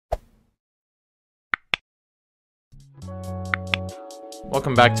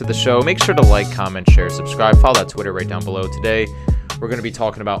Welcome back to the show. Make sure to like, comment, share, subscribe. Follow that Twitter right down below. Today, we're going to be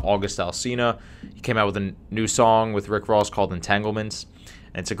talking about August Alsina. He came out with a new song with Rick Ross called Entanglements.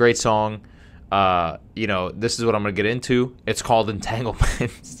 And it's a great song. This is what I'm going to get into. It's called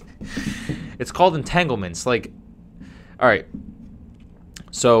Entanglements. It's called Entanglements. All right.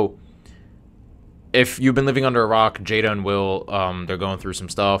 So, if you've been living under a rock, Jada and Will, they're going through some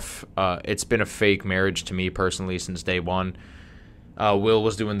stuff. It's been a fake marriage to me personally since day one. Will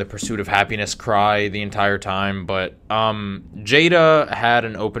was doing the Pursuit of Happiness cry the entire time, but Jada had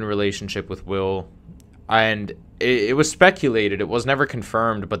an open relationship with Will, and it was speculated. It was never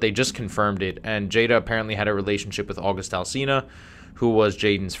confirmed, but they just confirmed it, and Jada apparently had a relationship with August Alsina, who was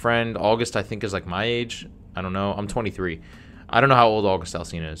Jaden's friend. August, I think, is like my age. I don't know. I'm 23. I don't know how old August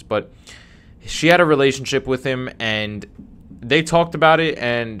Alsina is, but she had a relationship with him, and they talked about it,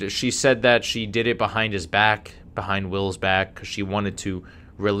 and she said that she did it behind his back, behind Will's back, because she wanted to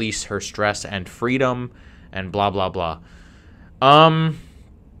release her stress and freedom and blah blah blah.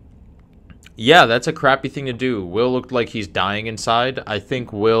 Yeah, that's a crappy thing to do. Will looked like he's dying inside. I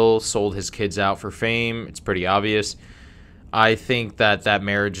think Will sold his kids out for fame. It's pretty obvious. I think that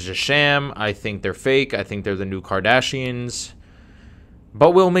marriage is a sham. I think they're fake. I think they're the new Kardashians.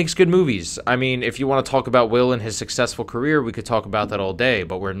 But Will makes good movies. I mean, if you want to talk about Will and his successful career, we could talk about that all day,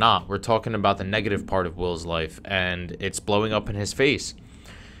 but we're not. We're talking about the negative part of Will's life, and it's blowing up in his face.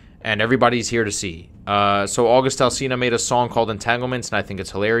 And everybody's here to see. So August Alsina made a song called Entanglements, and I think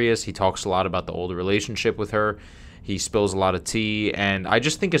it's hilarious. He talks a lot about the old relationship with her. He spills a lot of tea, and I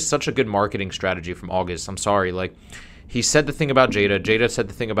just think it's such a good marketing strategy from August. I'm sorry, he said the thing about Jada. Jada said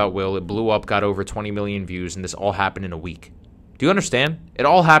the thing about Will. It blew up, got over 20 million views, and this all happened in a week. Do you understand? It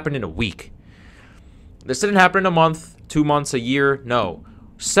all happened in a week. This didn't happen in a month, 2 months, a year. No.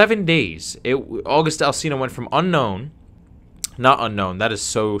 7 days. August Alsina went from unknown, not unknown, that is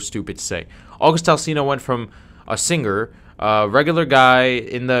so stupid to say. August Alsina went from a singer, a regular guy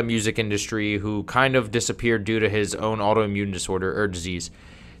in the music industry who kind of disappeared due to his own autoimmune disorder or disease,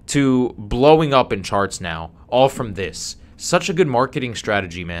 to blowing up in charts now, all from this. Such a good marketing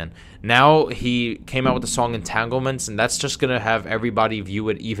strategy, man. Now he came out with the song Entanglements, and that's just going to have everybody view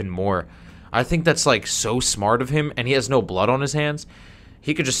it even more. I think that's, so smart of him, and he has no blood on his hands.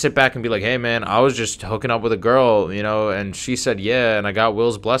 He could just sit back and be like, hey, man, I was just hooking up with a girl, and she said yeah, and I got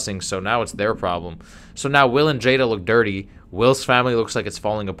Will's blessing, so now it's their problem. So now Will and Jada look dirty. Will's family looks like it's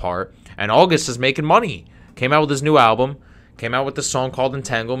falling apart, and August is making money. Came out with his new album, came out with the song called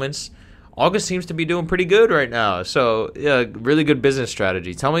Entanglements. August seems to be doing pretty good right now. So, yeah, really good business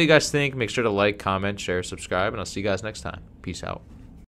strategy. Tell me what you guys think. Make sure to like, comment, share, subscribe, and I'll see you guys next time. Peace out.